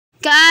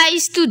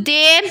Guys,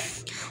 today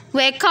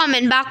we're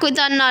coming back with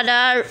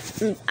another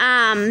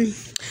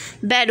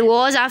Bed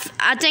Wars.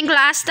 I think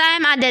last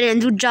time I didn't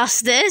do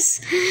justice,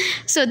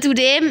 so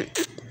today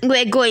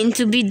we're going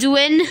to be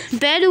doing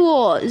Bed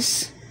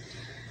Wars,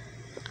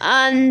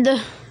 and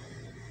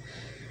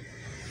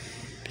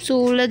so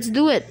let's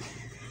do it.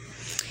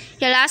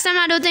 Yeah, last time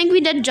I don't think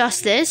we did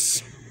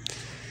justice,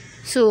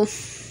 so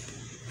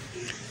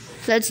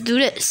let's do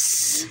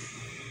this.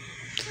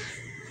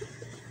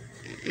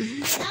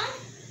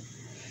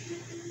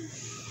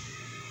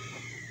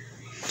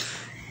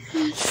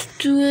 Let's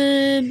do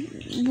it.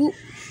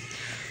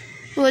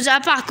 What's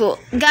up, Paco?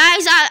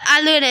 Guys,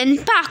 I'm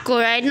learning Paco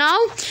right now.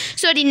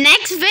 So the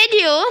next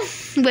video,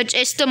 which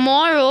is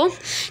tomorrow,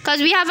 because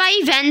we have an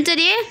event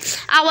today,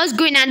 I was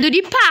going to do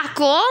the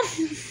Paco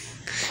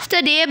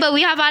today, but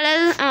we have a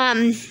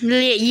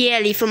little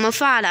yearly from my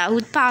father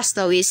who passed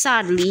away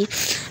sadly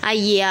a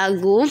year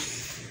ago.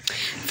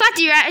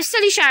 Fatty right,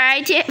 Salisha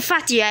right here.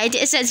 Fatty right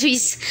here says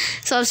please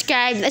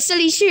subscribe.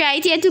 Salisha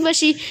right here too, but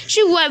we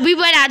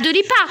were to do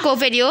the Paco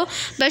video,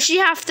 but she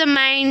have to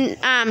mind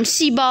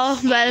Siba.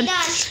 Well,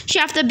 she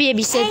have to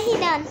babysit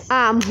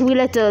we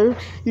little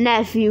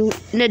nephew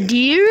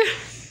Nadir.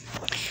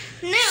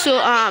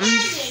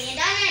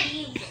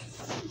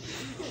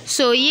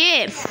 So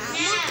yeah.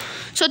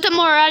 So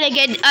tomorrow I'll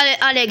get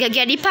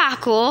the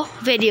Paco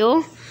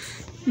video,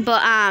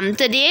 but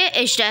today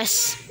it's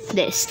just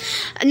this.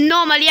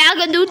 Normally I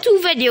can do 2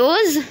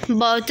 videos,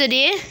 but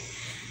today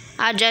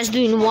I'm just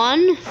doing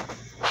one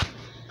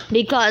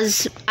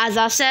because, as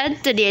I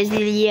said, today is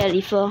the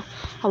yearly for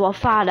our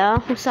father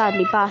who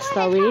sadly passed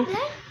away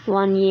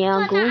 1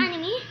 year ago.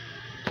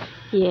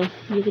 Yeah,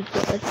 you could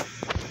get it.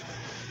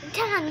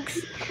 Thanks.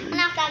 And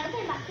after I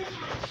go back to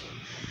charge.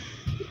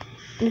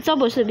 It's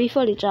supposed to be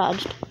fully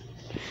charged.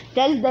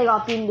 Just dig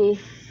up in there.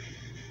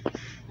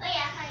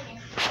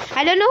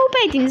 I don't know who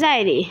paid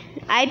inside it.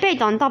 I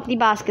paid on top of the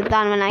basket,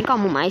 and when I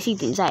come home I see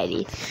it inside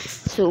it.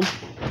 So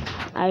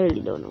I really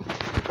don't know.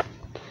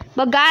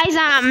 But guys,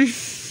 Look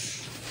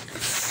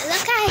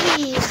at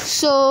here.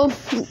 so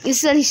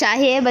it's Alicia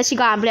here, but she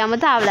can't play on my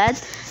tablet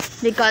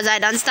because I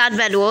don't start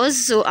Bed Wars.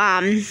 So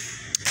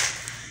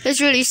it's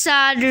really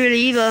sad,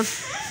 really, but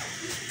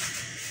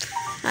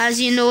as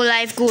you know,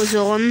 life goes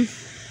on.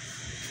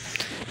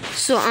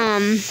 So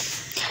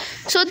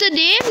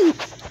today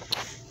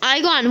I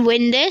go and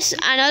win this,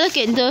 and I look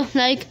into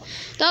like,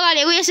 look at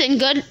it, we're in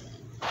good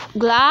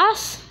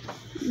glass.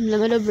 Let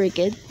me not break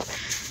it.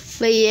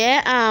 But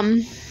yeah,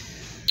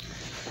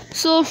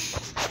 so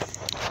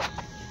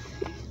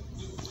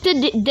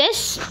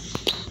this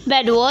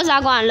Bed Wars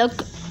I go and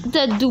look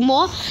to do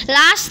more.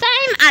 Last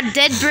time I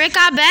did break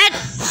our bed,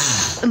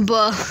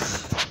 but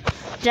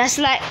just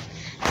like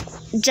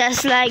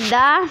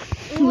that,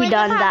 we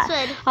done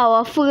that.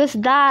 Our first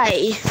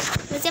die.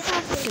 What's your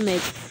password? Come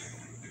here.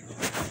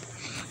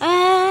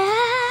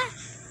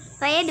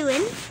 What are you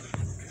doing?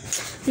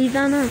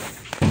 Done?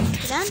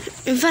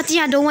 In fact,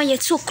 I don't want you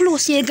so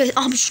close here because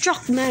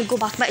obstruct me. Go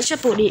back, but I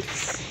should put it.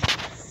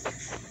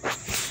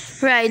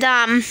 Right,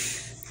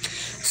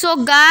 so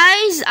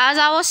guys, as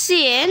I was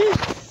saying,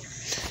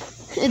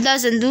 it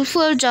doesn't do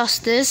full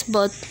justice,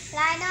 but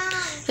Lie down.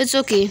 it's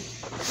okay.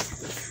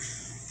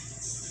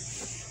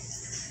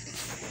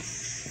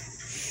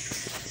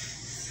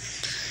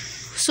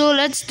 So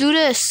let's do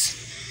this.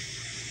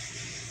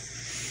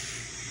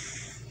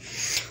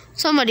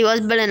 Somebody was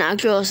building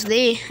across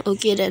there.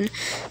 Okay then.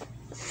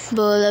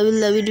 But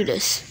let me do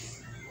this.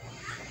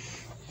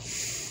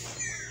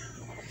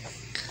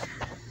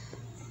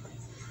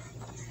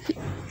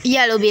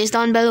 Yellow base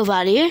down below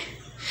here.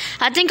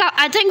 I think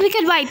we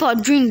could wipe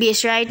out green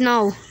base right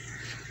now.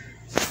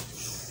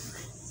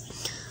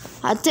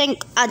 I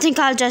think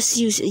I'll just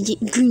use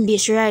green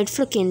base right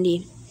flicking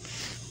there.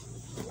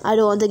 I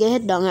don't want to get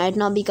hit down right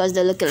now because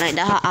they're looking like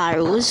they have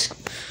arrows.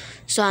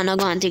 So I'm not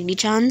going to take the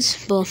chance.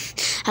 But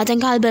I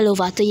think I'll build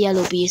over to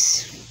yellow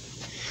base.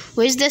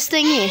 Where's this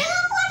thing here?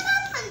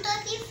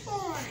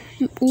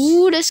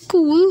 Ooh, that's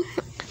cool.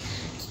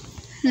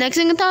 Next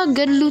thing, it's a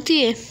good loot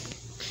here.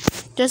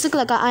 Just look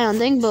like an iron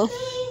thing, but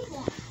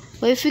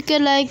if we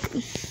could like,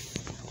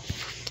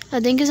 I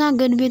think it's not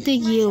good with the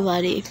gear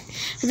over there.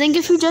 I think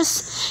if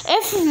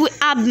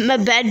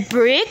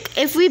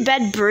we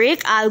bed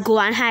break, I'll go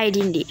and hide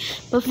in there.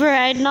 But for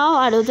right now,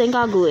 I don't think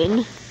I'll go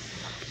in.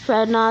 For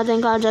right now, I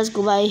think I'll just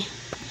go by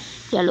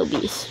yellow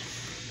base.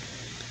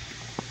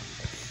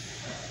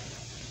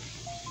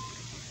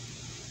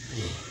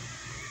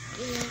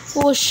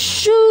 Oh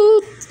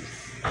shoot!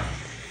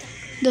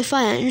 The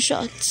fire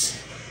shots.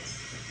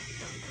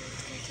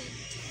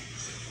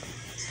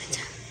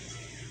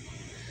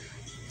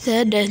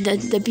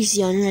 The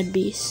PC on red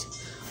base.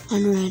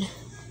 On red.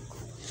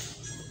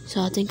 So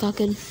I think I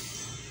could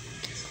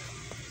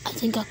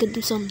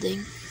do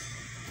something.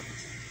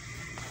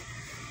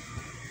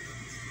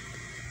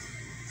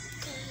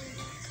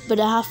 But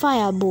I have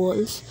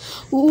fireballs.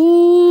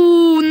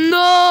 Ooh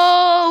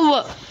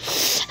no!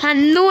 I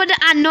know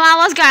I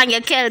was gonna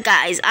get killed,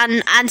 guys,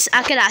 and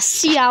I could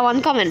see that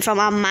one coming from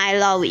a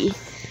mile away.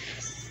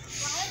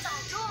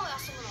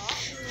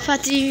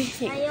 Fatty,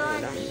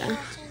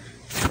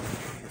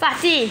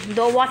 Fatty,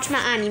 don't watch my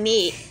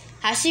anime.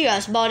 I'm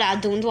serious about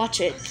that. Don't watch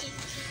it.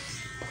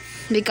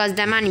 Because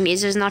them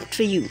animes is not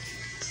for you.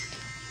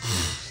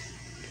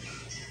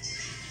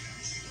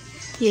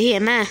 You hear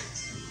me?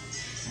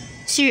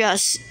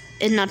 Serious,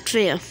 it's not for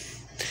you.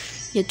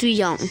 You're too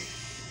young.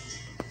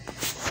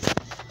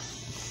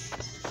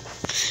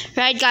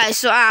 Right, guys,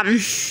 so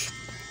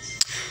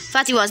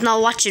Fatty was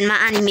not watching my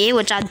anime,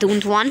 which I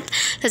don't want,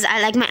 because I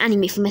like my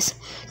anime for myself.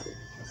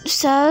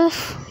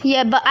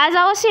 Yeah, but as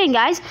I was saying,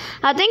 guys,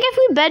 I think if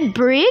we bed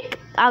break,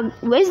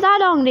 where's that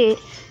down there?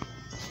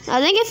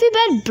 I think if we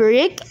bed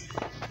break,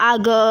 I'll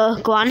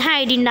go and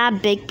hide in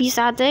that big piece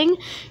of thing.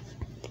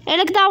 Hey,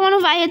 look, that one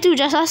over here too,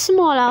 just a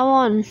smaller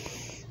one.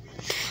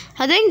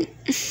 I think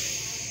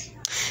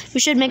we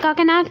should make a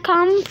kind of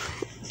camp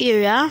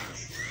area.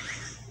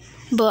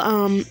 But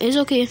it's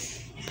okay.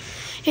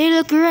 Hey,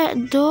 look,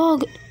 red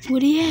dog.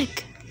 What the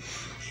heck?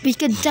 We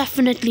could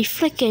definitely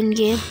flicking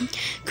get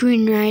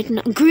green right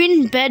now.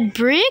 Green bed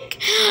break?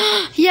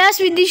 Yes,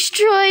 we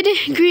destroyed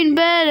green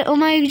bed. Oh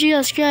my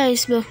Jesus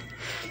Christ, but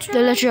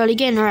they're literally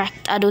getting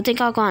wrecked. I don't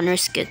think I'll go and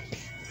risk it.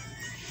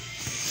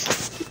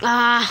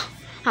 I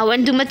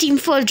wouldn't do my team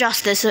full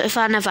justice if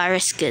I never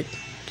risk it.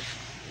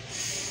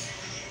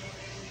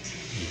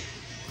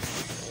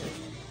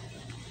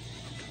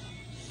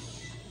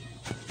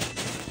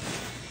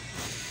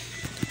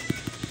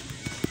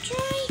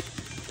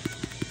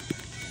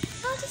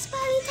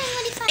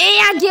 Hey,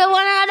 I get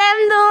one of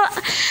them though.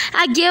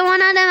 I get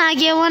one of them. I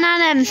get one of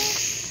them.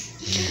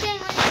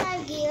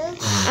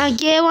 I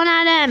get one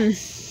of them.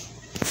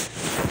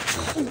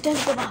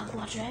 Let's go back.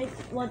 Watch, right?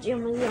 Watch your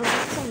movie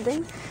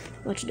something.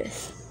 Watch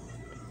this.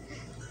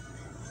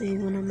 Wait,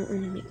 when I'm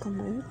enemy come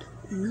out.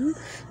 1,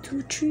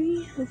 2,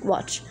 3.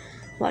 Watch.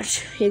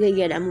 Watch. You can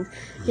get them.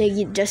 You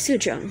get just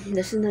search wrong.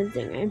 This is another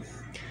thing, right?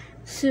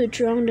 Search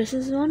wrong. This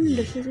is one.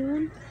 This is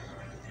one.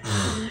 No,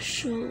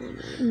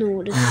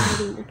 this is not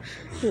the one.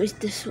 No, it's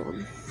this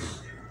one.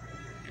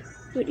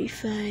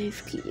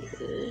 35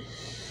 kilos.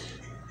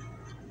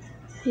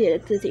 Yeah,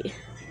 look at it.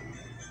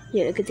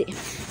 Yeah, look at it.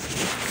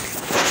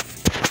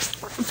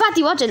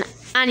 Fatty watching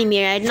anime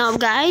right now,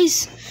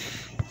 guys.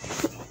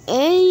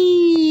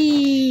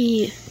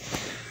 Hey.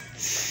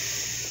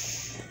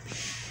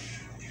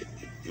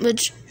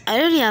 Which I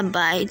don't have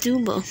buy too,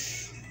 but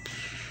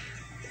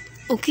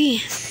okay.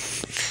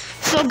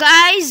 So,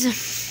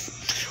 guys.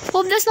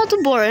 Hope that's not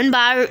too boring,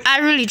 but I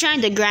really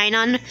trying to grind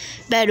on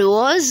Bed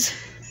Wars.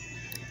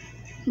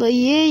 But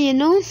yeah, you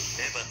know.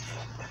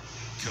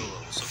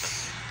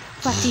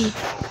 Fatty.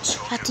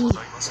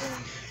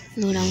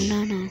 No.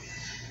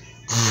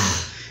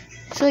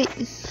 So,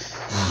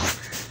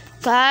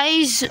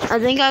 guys, I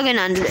think I can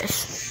handle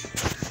this.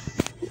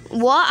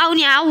 What? I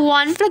only have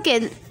one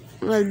flicking.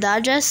 Well,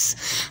 that just.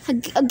 I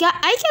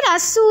can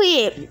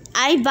sweep.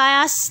 I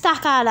buy a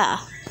stack of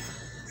that.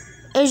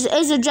 Is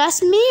it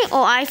just me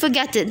or I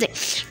forget it?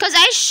 Cause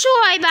I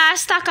sure I buy a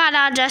stack of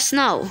that just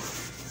now.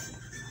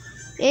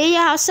 Yeah,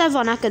 I have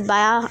 7. I could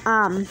buy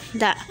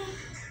that.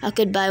 I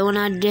could buy one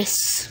of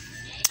this.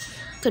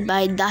 Could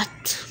buy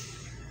that.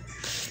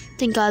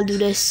 Think I'll do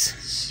this.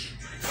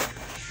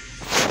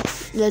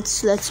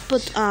 Let's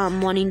put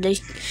one in this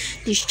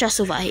chest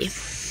over here.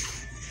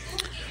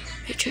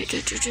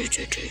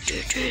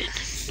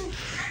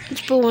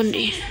 Let's put one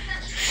there.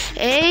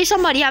 Hey,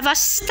 somebody have a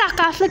stack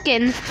of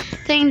flicking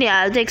thing there.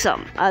 I'll take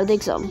some.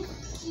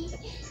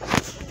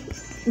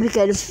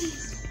 Because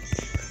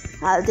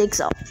I'll take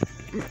some.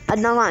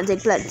 I'm not gonna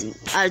take plenty.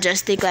 I'll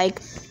just take like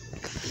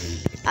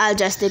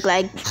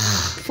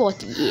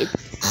 48.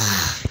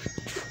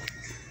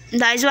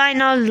 That's why I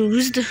not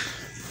lose.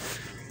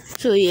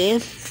 So yeah,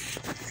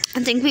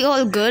 I think we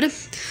all good.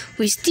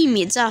 We're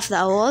teammates after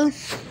all.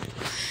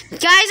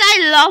 Guys, I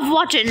love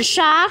watching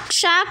Shark.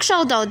 Shout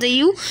out to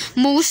you.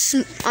 Most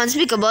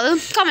Unspeakable.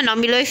 Comment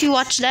down below if you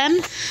watch them.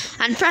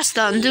 And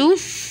Preston too.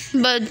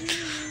 But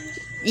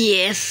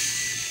yeah.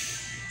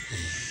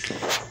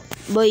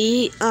 So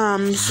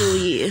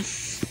yeah.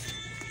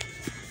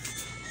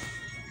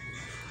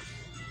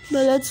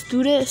 But let's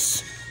do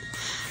this.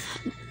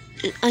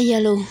 A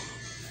yellow.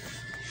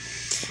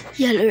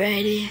 Yellow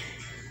right here.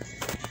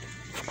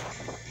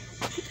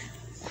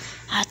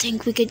 I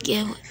think we could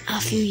get a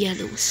few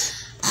yellows.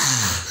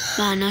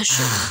 But I'm not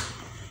sure.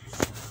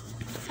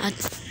 I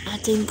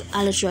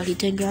literally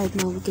think right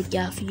now we could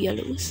get a few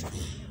yellows.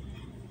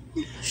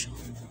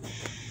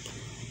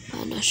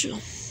 I'm not sure.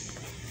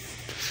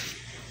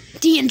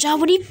 Danger,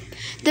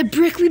 the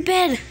brick we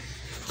bed.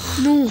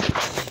 No.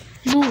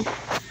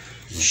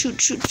 Shoot.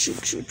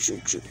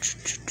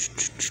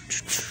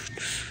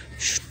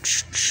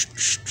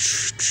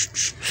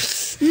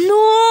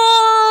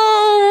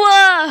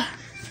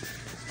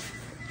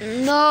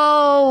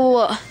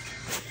 No.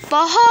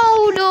 But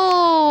how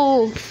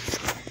though?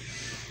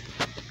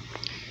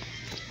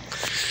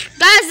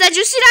 Guys, did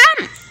you see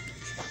that?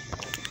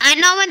 I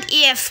now went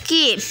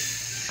AFK.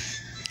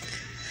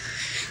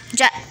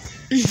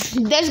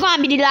 That's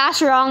gonna be the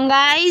last round,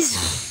 guys.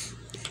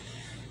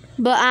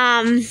 But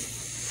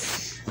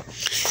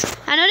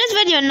I know this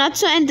video not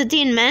so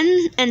entertaining.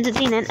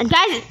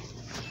 Guys,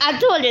 I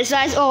told you, so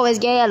I always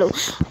get yellow.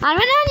 And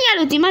when I'm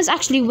yellow, team must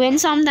actually win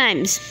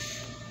sometimes.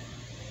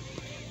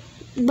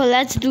 But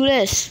let's do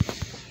this.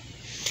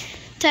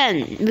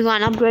 10. We're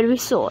gonna upgrade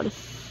with sword.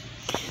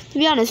 To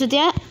be honest with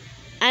you,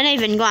 I don't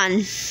even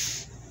gonna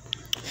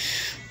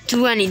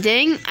do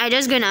anything. I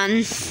just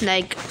gonna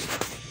like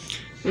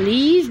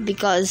leave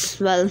because,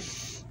 well,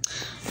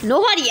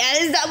 nobody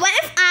else. What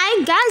if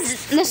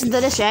guys, listen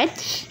to this, right?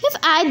 If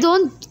I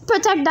don't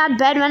protect that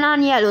bed when I'm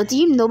on yellow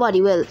team,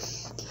 nobody will.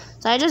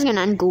 So I just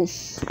gonna go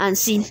and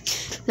see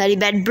that the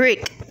bed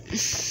break.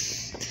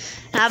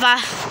 I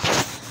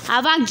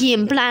have a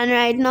game plan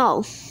right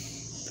now.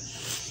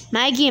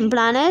 My game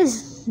plan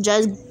is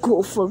just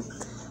go for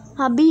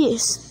a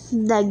base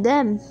like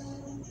them.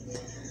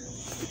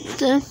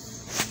 So,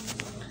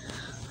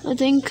 I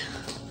think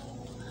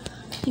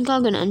I'm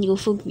gonna go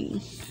for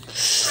green.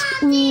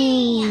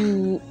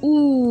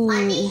 Ooh.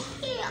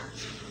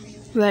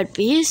 Red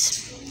base.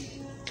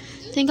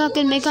 Think I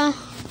can make a.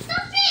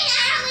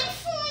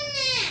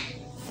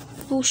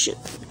 Oh shit.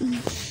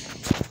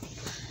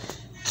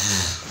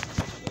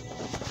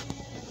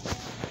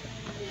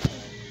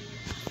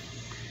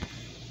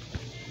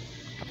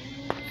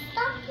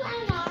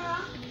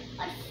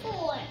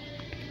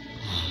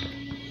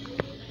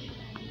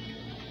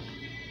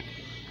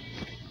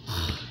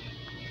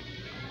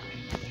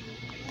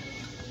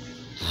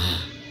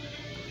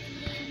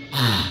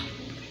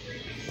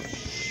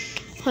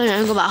 Hold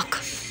on, go back.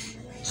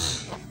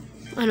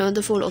 I know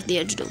the fall off the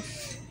edge though.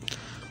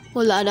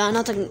 Hold on,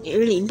 nothing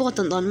really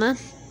important on man.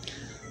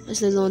 I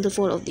still don't want to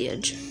fall off the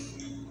edge.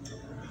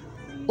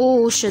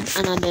 Oh shit,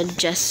 and I did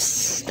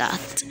just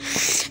that.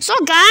 So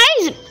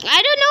guys,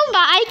 I don't know, but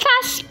I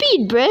can't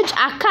speed bridge.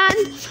 I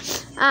can't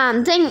I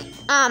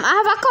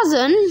have a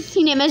cousin, his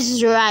name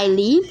is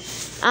Riley.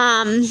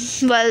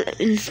 Well,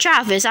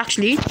 Travis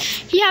actually.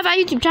 He have a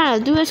YouTube channel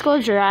too, it's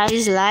called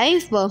Riley's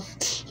Life, but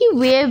he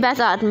way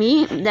better at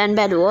me than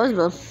Bed was,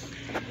 but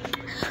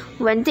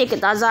when take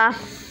it as an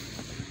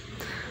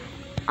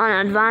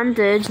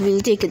advantage, we'll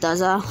take it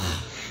as a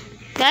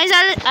guys.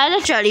 I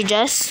literally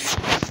just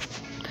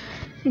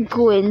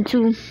go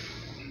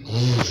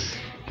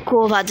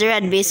over the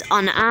red base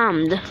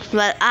unarmed.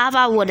 Well, I have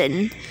a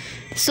wooden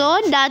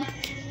sword that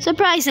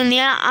surprisingly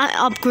I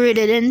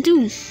upgraded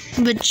into,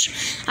 which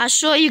I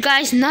sure you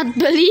guys not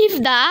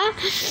believe that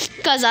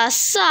because I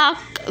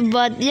suck,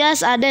 but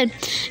yes I did.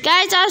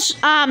 Guys,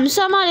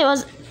 somebody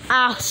was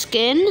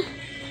asking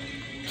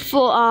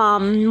for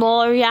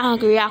more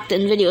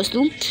reacting videos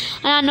too,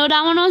 and I know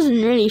that one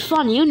wasn't really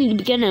funny. Only the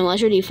beginning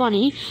was really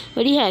funny.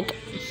 What the heck?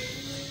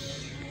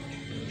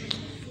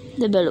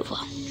 The Belova.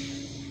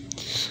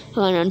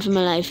 I'll run for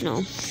my life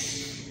now.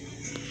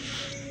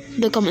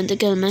 They're coming to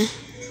kill me.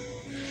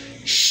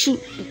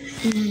 Shoot.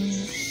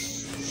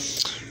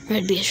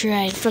 Red base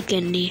right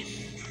fucking D.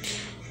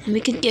 And we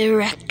can get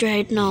wrecked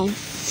right now.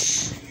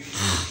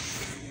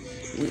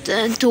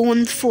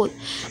 Don't fall.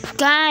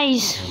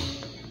 Guys,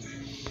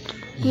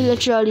 we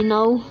literally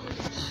now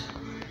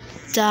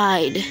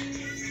died.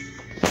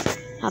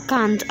 I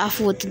can't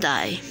afford to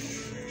die.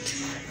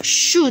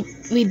 Shoot,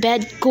 we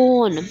bed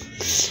gone.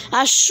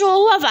 I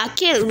sure whoever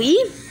killed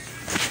me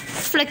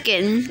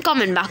flicking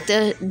coming back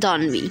to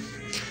done me.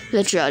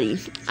 Literally,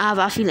 I have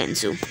a feeling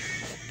so.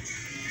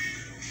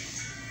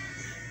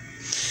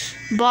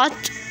 But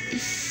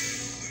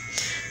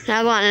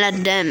I'm gonna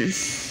let them,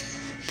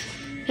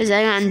 because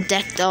they're gonna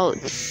decked out.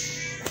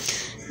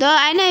 Though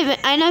I never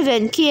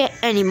even care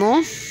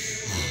anymore.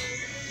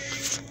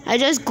 I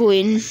just go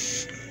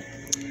into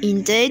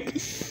it.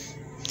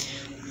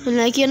 And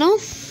like, you know,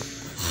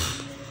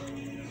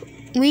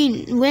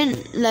 when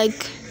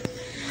like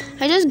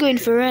I just go in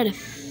for red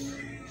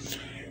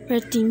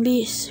team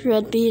base,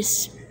 red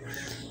base,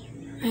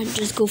 and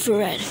just go for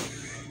red.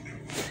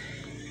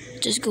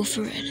 Just go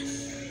for red.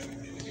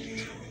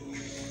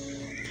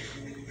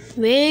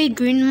 Wait,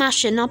 green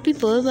mashing up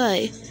people,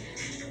 bye.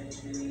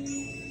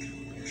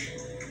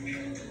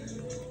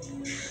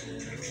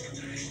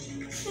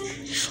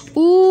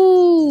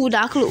 Ooh,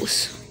 that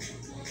close.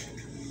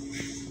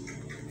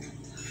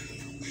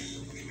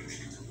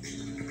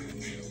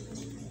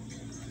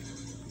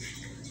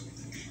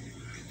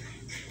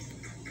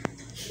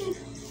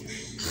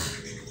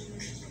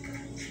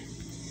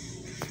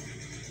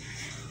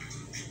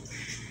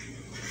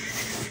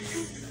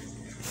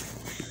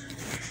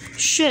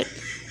 Shit.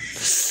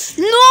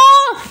 No!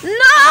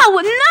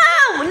 Guys,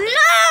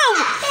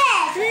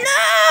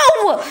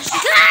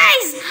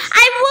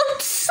 I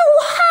worked so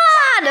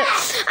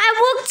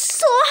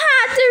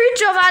hard to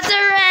reach over the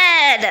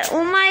red.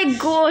 Oh my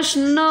gosh,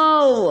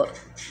 no.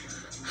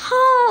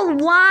 Oh,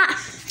 what?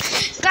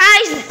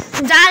 Guys,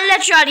 that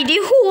literally the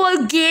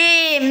whole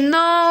game.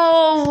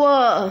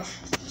 No.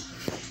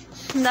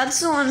 That's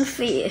so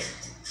unfair.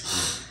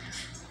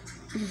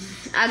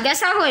 I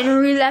guess I'm going to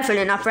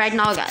re-leveling up right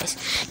now, guys.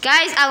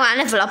 Guys, I want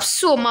to level up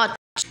so much.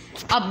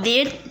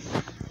 Update.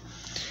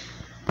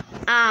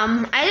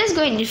 I just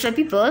go in for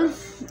people,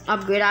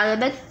 upgrade a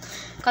little bit.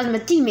 Because my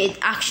teammate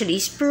actually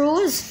is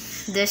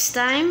pros this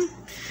time.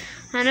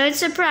 I know it's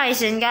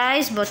surprising,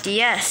 guys, but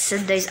yes,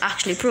 there's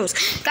actually pros.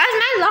 Guys,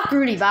 my luck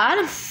really bad.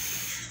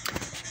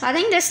 I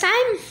think this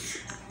time,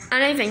 I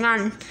don't think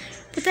man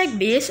protect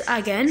base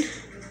again.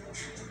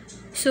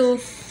 So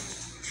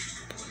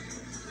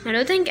I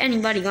don't think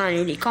anybody gonna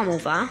really come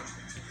over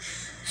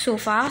so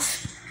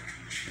fast.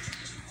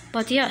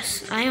 But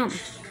yes, I am.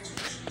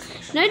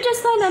 Not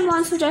just like them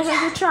ones who just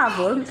have to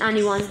travel and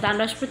the ones that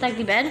just protect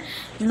the bed.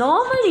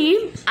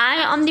 Normally, I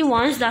am the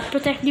ones that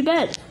protect the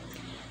bed.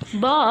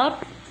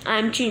 But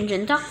I'm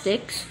changing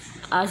tactics,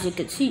 as you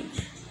can see.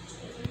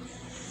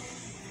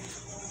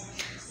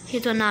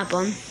 Hit on that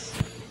one.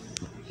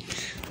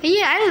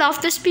 Yeah, I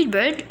love the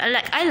speedbird.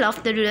 I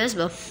love to do this,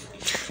 but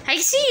I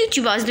see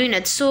YouTubers doing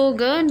it so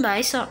good, but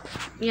I suck,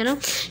 you know.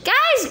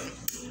 Guys,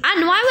 I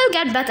know I will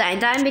get better in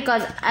time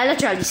because I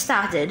literally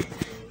started.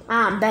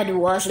 Bed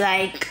was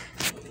like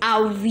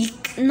a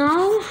week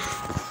now.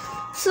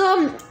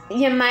 So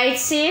you might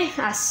say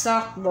I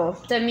suck,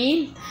 but to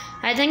me,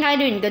 I think I'm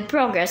doing good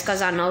progress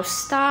because I now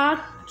start.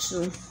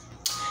 So,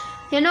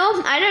 you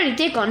know, I don't really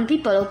take on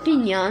people's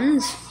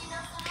opinions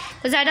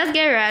because I just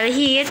get really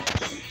hate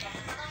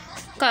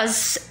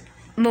because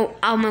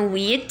I'm a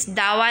weight.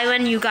 That's why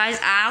when you guys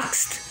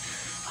asked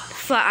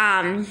for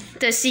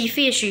to see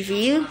face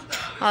reveal,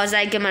 I was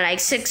like, give me like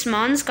 6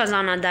 months because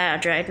I'm on a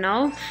diet right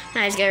now,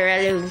 and I just get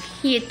really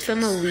hate for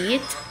my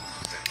weight.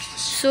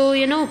 So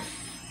you know,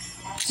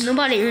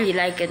 nobody really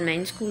like it, man.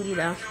 In school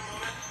either.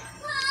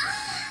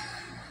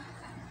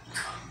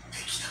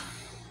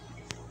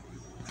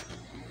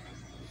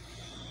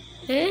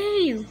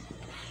 Hey,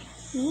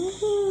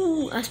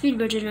 ooh, a speed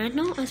virgin right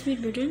now. A speed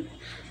virgin.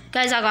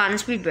 Guys, I got a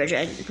speed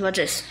virgin. Watch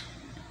this.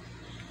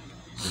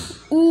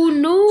 Oh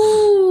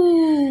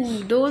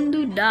no! Don't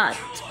do that.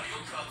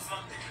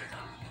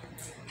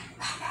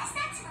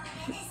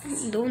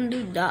 Don't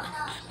do that.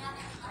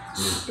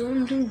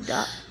 Don't do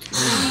that.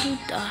 Don't do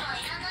that.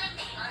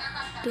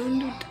 Don't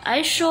do that.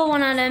 I saw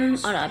one of them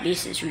other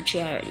bases through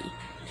charity.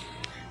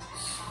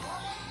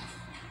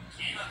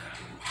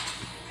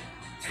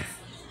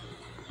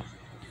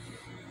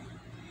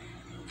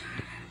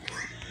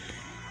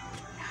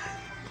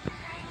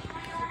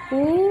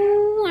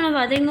 Oh, and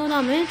I think no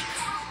damage.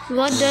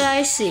 What did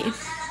I see?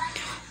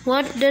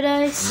 What did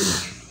I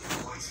see?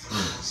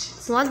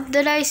 What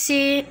did I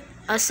see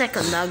a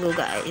second ago,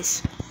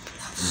 guys?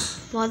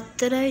 What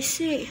did I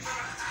see?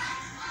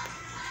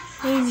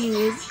 I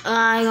knew it.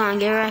 I'm gonna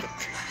get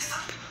wrecked.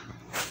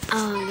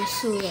 I'm gonna get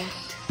so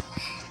wrecked.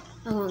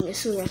 I'm gonna get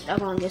so wrecked. I'm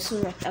gonna get so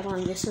wrecked. I'm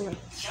gonna get so wrecked.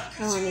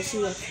 I'm gonna get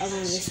so wrecked. I'm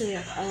gonna get so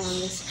wrecked. I'm gonna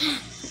get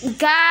so...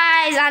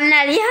 Guys, I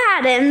nearly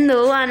had him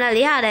though. I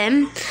nearly had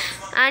him.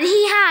 And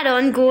he had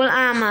on gold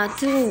armor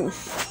too,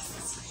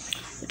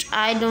 which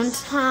I don't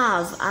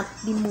have at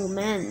the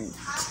moment.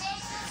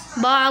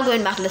 But I'm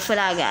going back for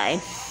that guy.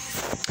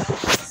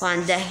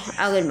 One day,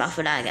 I'm going back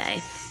for that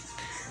guy.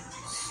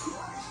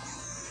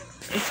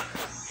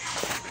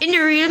 In the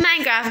real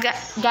Minecraft,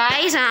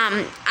 guys,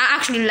 I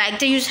actually like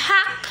to use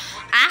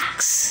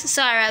axe.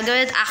 Sorry, I'll go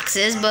with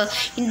axes, but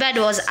in bed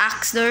was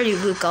axe don't really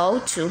work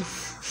out. So,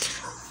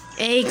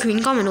 hey,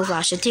 green coming over.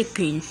 I should take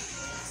green.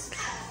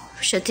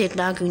 Should take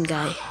that green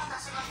guy.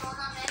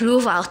 Blue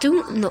over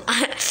too? No,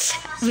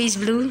 he's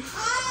blue.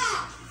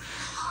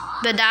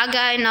 But that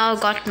guy now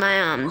got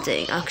my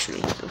thing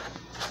actually.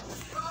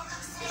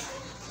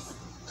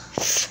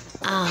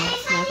 My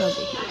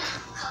brother here.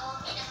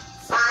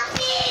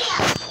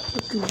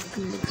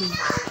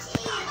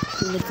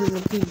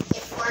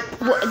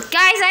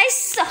 Guys,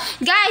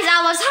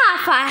 I was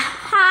half a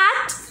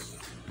heart.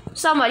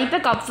 Somebody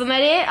pick up for me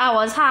there. I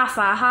was half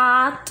a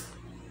heart.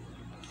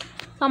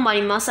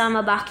 Somebody must have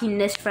me back in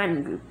this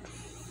friend group.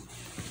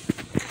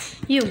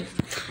 You.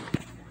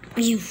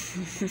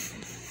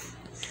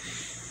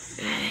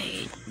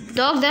 Right.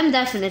 Dog, them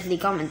definitely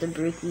coming to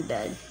break me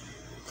bed.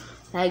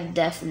 Like,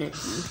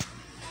 definitely.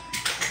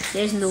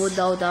 There's no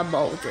doubt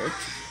about it.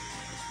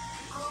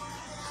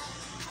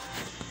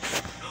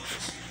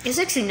 Is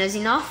 16 is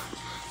enough?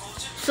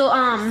 So,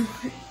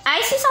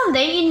 I see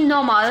something in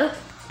normal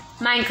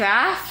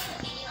Minecraft.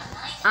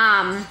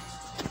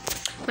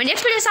 When you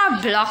place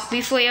a block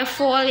before you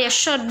fall, you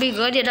should be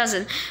good. It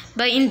doesn't.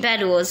 But in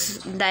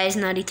Bedwars, that is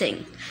not the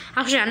thing.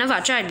 Actually, I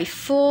never tried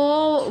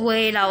before.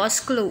 Wait, I was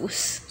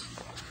close.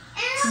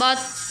 But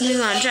we're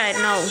gonna try it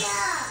now.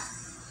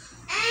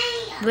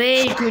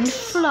 Wait, green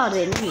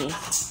flooding me.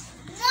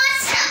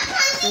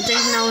 I think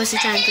now is the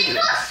time to do it.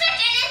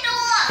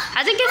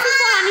 I think if you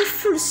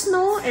fall any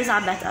snow is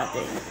a better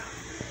thing.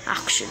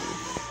 Actually.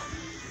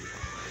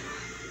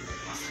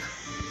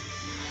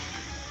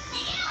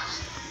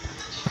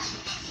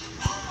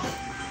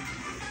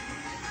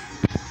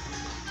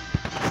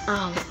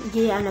 Oh,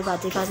 yeah, I never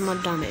take as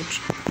much damage.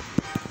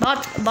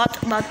 But,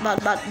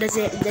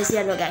 this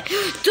yellow guy.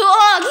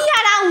 Dog, he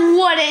had a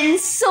wooden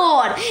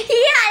sword.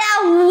 He had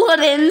a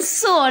wooden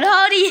sword.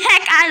 How the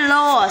heck I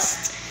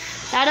lost?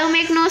 That don't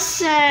make no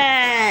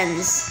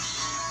sense.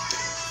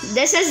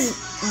 This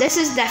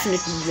is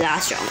definitely the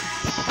last round.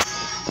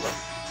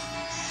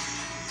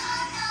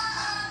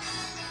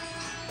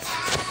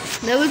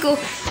 There we go.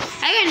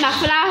 I went back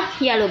for that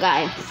yellow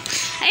guy.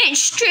 I went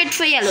straight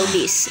for yellow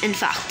base, in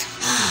fact.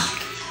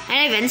 I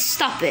didn't even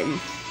stopping.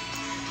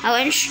 I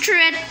went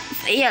straight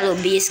for yellow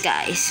base,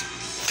 guys.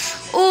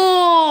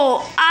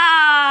 Oh,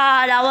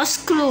 that was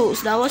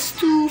close. That was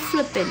too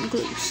flipping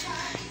close.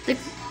 Like,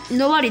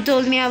 nobody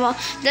told me about.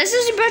 This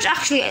is the bridge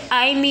actually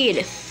I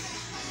made.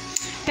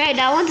 Right,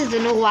 I wanted to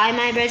know why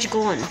my bridge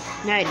gone.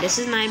 Right, this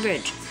is my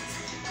bridge.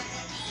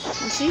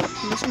 You see?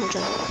 This much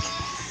of bridge.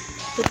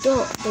 The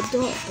dog.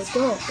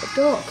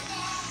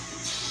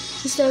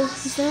 He's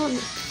there on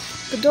me.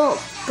 The dog.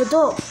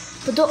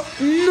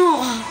 No!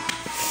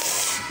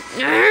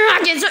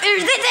 I get so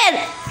irritated!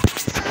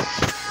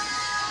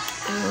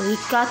 We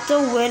got to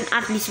win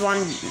at least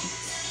one game.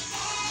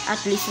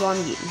 At least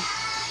one game.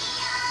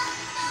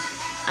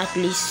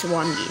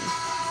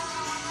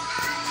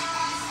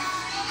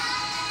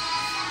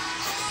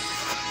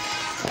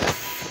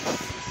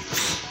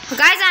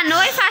 Guys, I know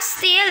if I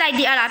stay like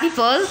the other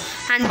people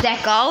and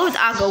deck out,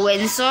 I'll go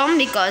win some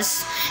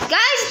because,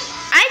 guys,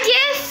 I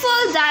get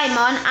full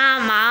diamond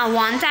armor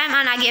one time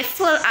and I get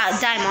full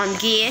diamond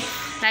gear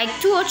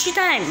like 2 or 3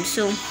 times.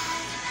 So,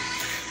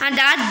 and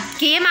that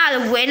game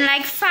I'll win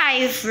like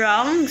 5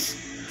 rounds.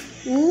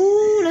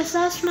 Ooh, that's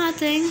a smart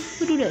thing.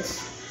 Who do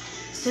this?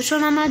 Which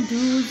one of my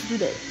dudes did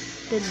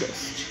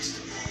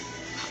this?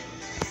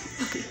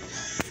 Okay.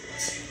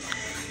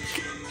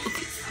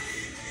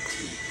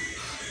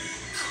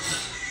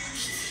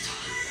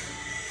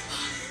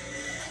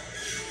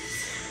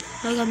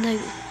 I got that.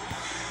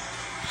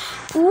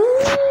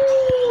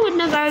 Ooh, it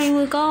never really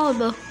worked out,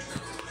 but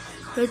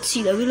let's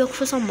see. Let me look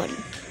for somebody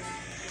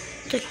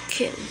to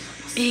kill.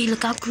 Hey,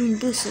 look how green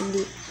person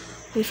do.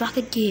 If I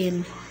could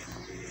game,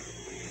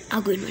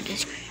 I'll go in with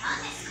this green.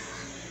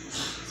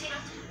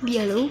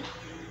 Yellow.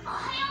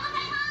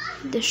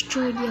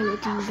 Destroyed yellow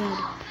thing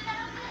bad.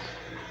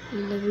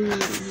 In the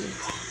room here.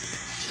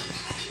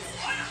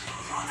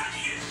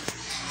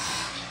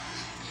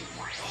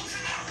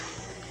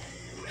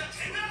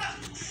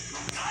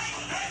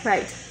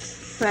 Right.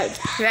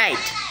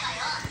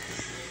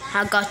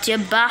 I got your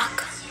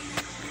back.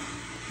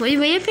 Where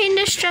you paying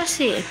this stress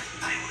here?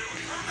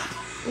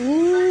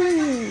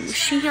 Ooh,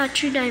 she had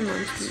 3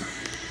 diamonds.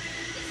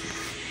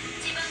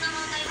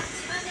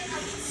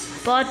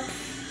 But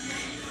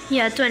he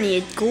had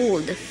 28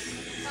 gold.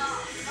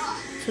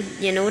 So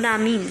you know what that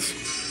means.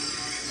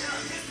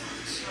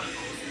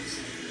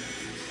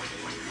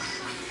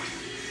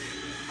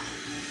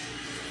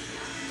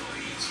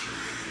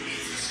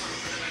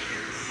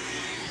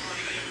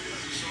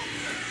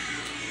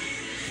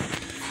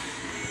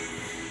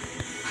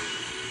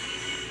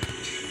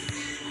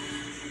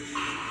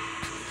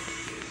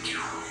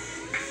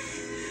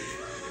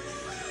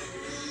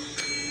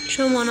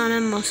 Someone on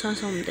them must have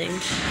something.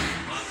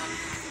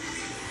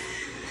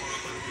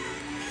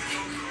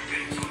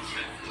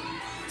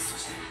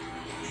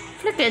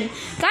 Flippin'.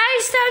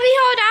 Guys, tell me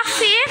how that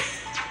feel.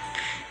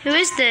 Who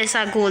is this?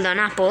 A golden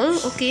apple.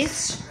 Okay.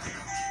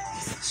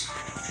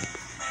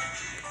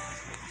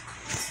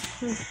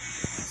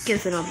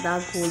 Giving up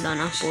that golden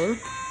apple.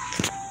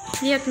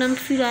 Yeah, I can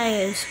feel like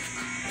it is.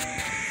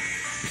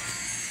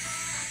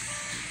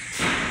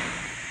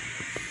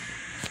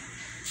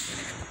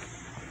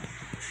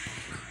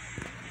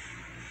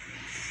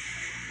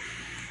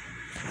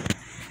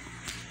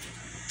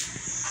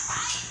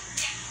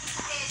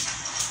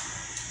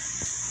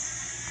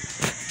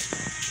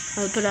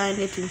 I'll put that in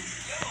it too.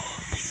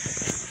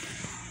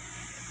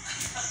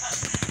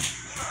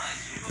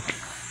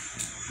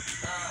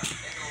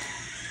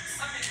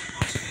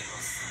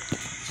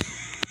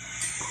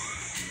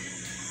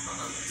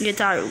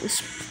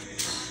 Guitars.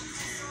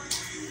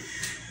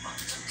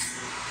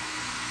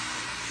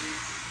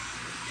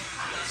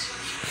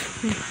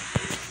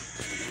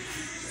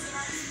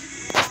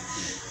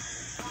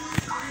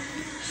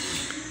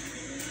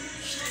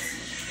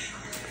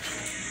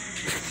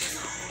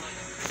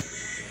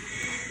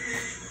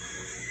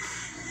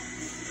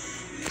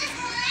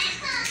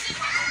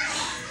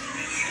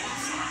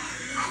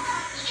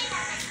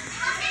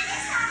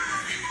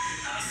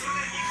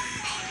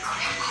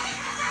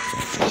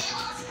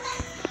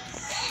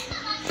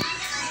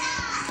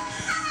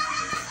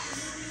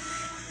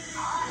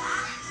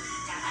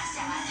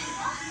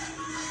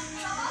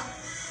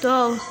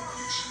 So,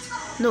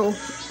 no,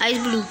 ice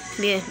blue.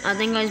 Yeah, I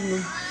think ice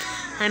blue.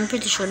 I'm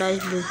pretty sure that is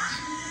blue.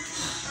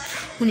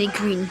 Only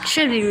green.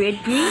 Should be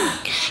red green.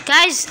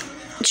 Guys,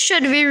 it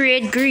should be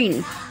red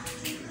green.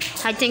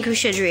 I think we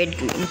should red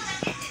green.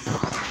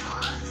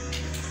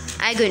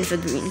 I'm going for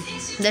green.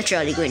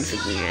 Literally going for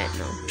green right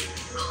now.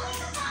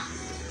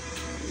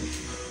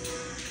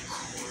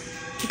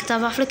 You could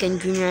have a flicking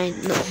green, right?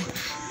 No,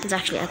 it's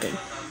actually a thing.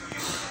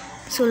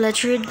 So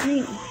let's red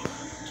green.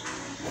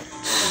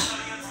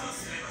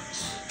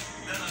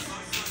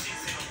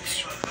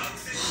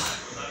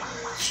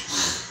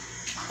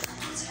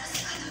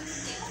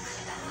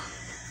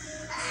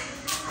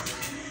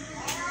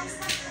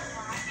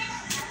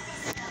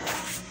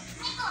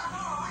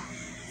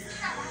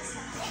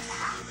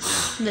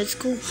 Let's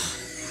go.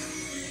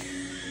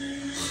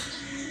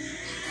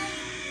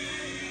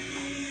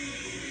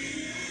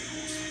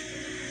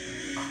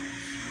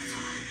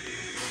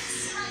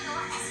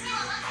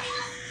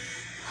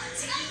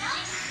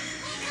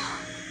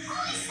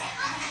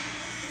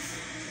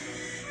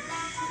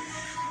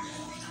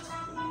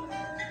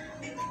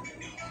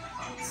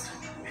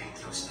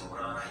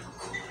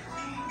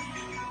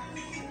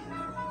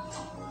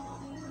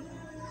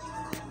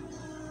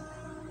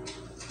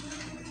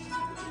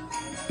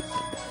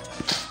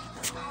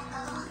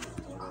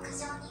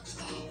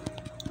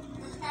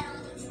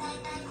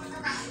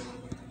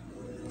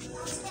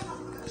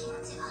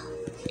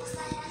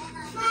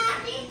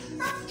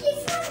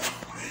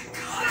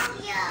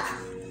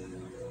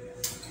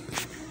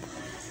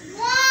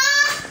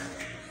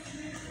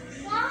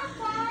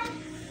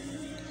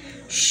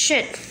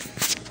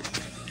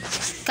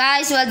 shit.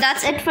 Guys, well,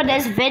 that's it for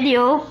this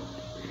video.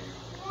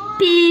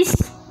 Peace.